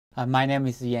My name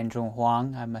is Yanzhong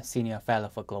Huang. I'm a Senior Fellow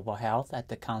for Global Health at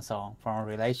the Council on Foreign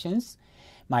Relations.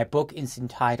 My book is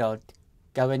entitled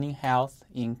Governing Health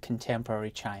in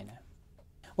Contemporary China.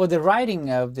 Well, the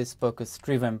writing of this book is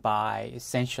driven by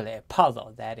essentially a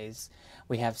puzzle. That is,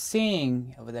 we have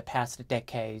seen over the past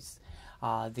decades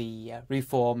the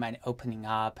reform and opening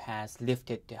up has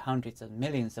lifted hundreds of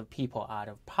millions of people out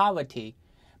of poverty,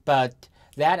 but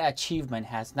that achievement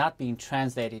has not been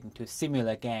translated into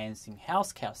similar gains in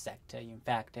healthcare sector. In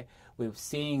fact, we've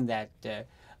seen that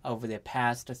over the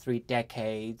past 3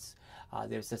 decades,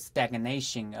 there's a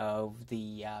stagnation of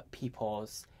the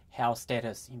people's health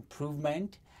status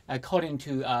improvement. According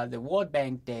to the World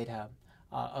Bank data,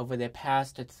 over the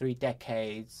past 3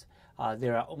 decades,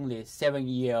 there are only 7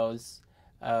 years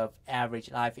of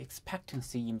average life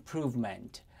expectancy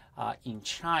improvement in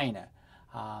China.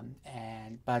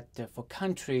 But for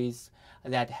countries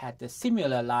that had the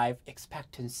similar life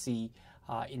expectancy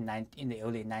in the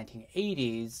early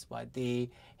 1980s, they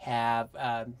have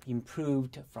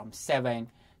improved from 7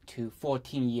 to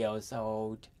 14 years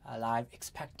old life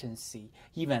expectancy,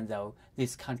 even though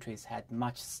these countries had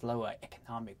much slower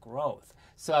economic growth.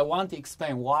 So I want to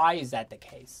explain why is that the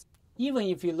case. Even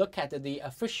if you look at the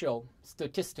official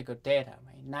statistical data,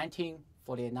 in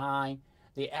 1949,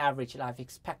 the average life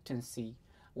expectancy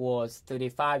was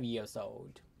 35 years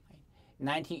old. In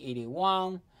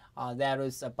 1981, that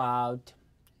was about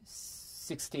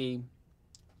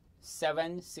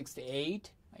 67,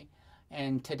 68, right?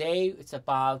 And today it's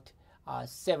about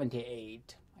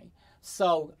 78. Right?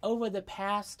 So over the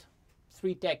past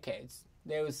 3 decades,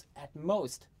 there was at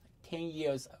most 10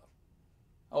 years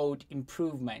old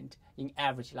improvement in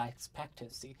average life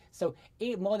expectancy. So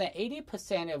more than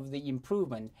 80% of the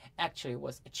improvement actually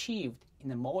was achieved in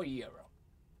the Mao era.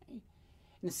 Right?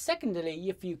 And secondly,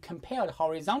 if you compare it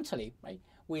horizontally, right,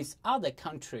 with other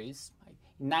countries, right,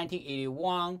 in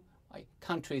 1981, right,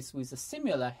 countries with a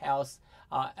similar health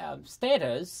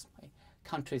status, right,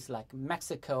 countries like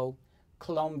Mexico,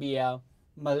 Colombia,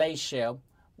 Malaysia,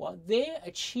 they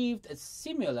achieved a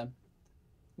similar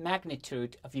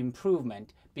magnitude of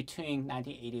improvement between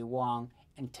 1981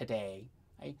 and today,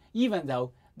 right? Even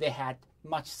though they had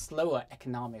much slower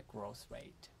economic growth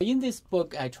rate. In this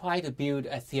book, I try to build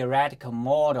a theoretical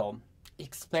model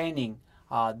explaining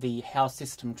the health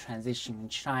system transition in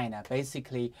China.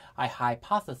 Basically, I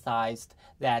hypothesized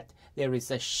that there is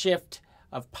a shift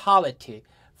of polity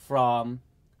from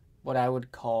what I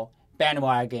would call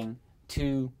bandwagon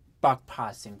to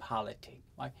buck-passing polity.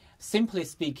 Right? Simply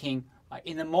speaking,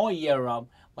 in the Mao era,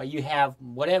 you have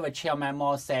whatever Chairman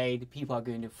Mao said, people are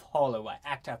going to follow or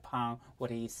act upon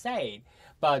what he said.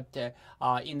 But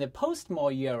in the post-Mao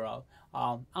era,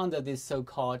 under this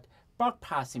so-called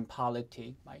buck-passing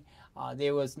polity,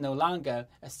 there was no longer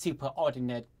a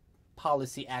superordinate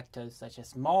policy actor such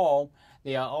as Mao.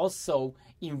 There are also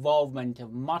involvement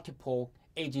of multiple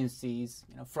agencies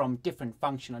from different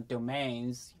functional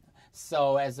domains.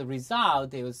 So as a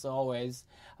result, there was always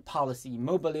policy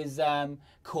immobilism,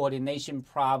 coordination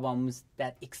problems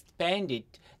that expanded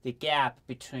the gap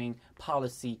between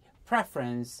policy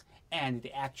preference and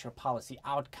the actual policy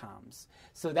outcomes.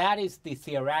 So that is the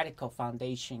theoretical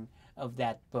foundation of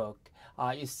that book.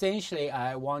 Essentially,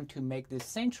 I want to make the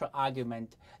central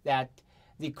argument that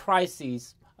the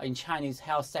crisis in Chinese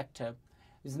health sector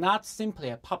is not simply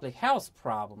a public health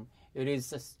problem. It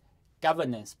is a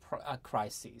governance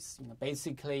crisis.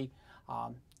 Basically,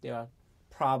 there are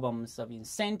problems of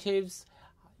incentives,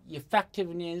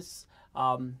 effectiveness,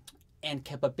 and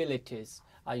capabilities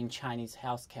in Chinese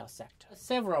healthcare sector.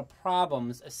 Several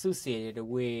problems associated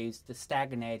with the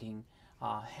stagnating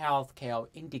healthcare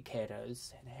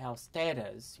indicators and health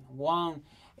status. One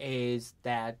is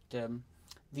that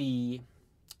the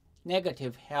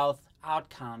negative health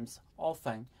outcomes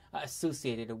often are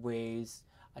associated with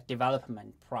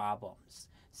development problems.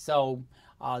 So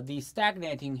the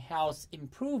stagnating health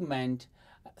improvement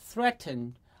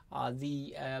threatened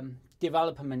the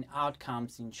development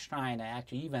outcomes in China,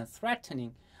 actually even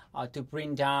threatening to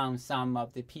bring down some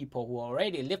of the people who are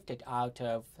already lifted out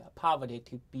of poverty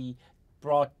to be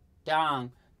brought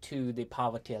down to the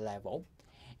poverty level.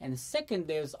 And second,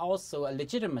 there's also a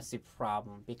legitimacy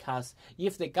problem, because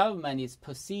if the government is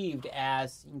perceived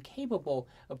as incapable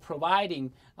of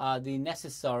providing the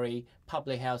necessary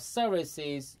public health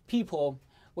services, people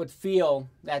would feel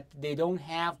that they don't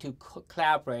have to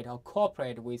collaborate or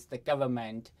cooperate with the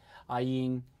government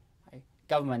in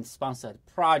government-sponsored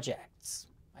projects.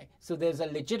 Right? So there's a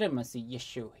legitimacy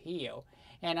issue here.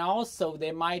 And also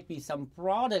there might be some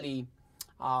broadly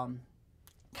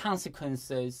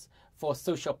consequences for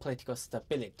social political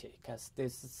stability, because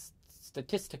this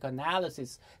statistical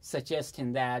analysis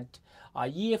suggesting that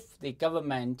if the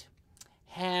government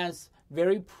has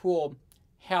very poor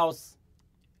health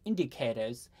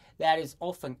indicators, that is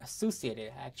often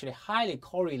associated, actually highly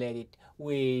correlated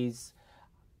with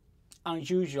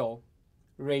unusual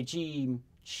regime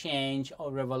change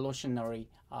or revolutionary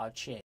change.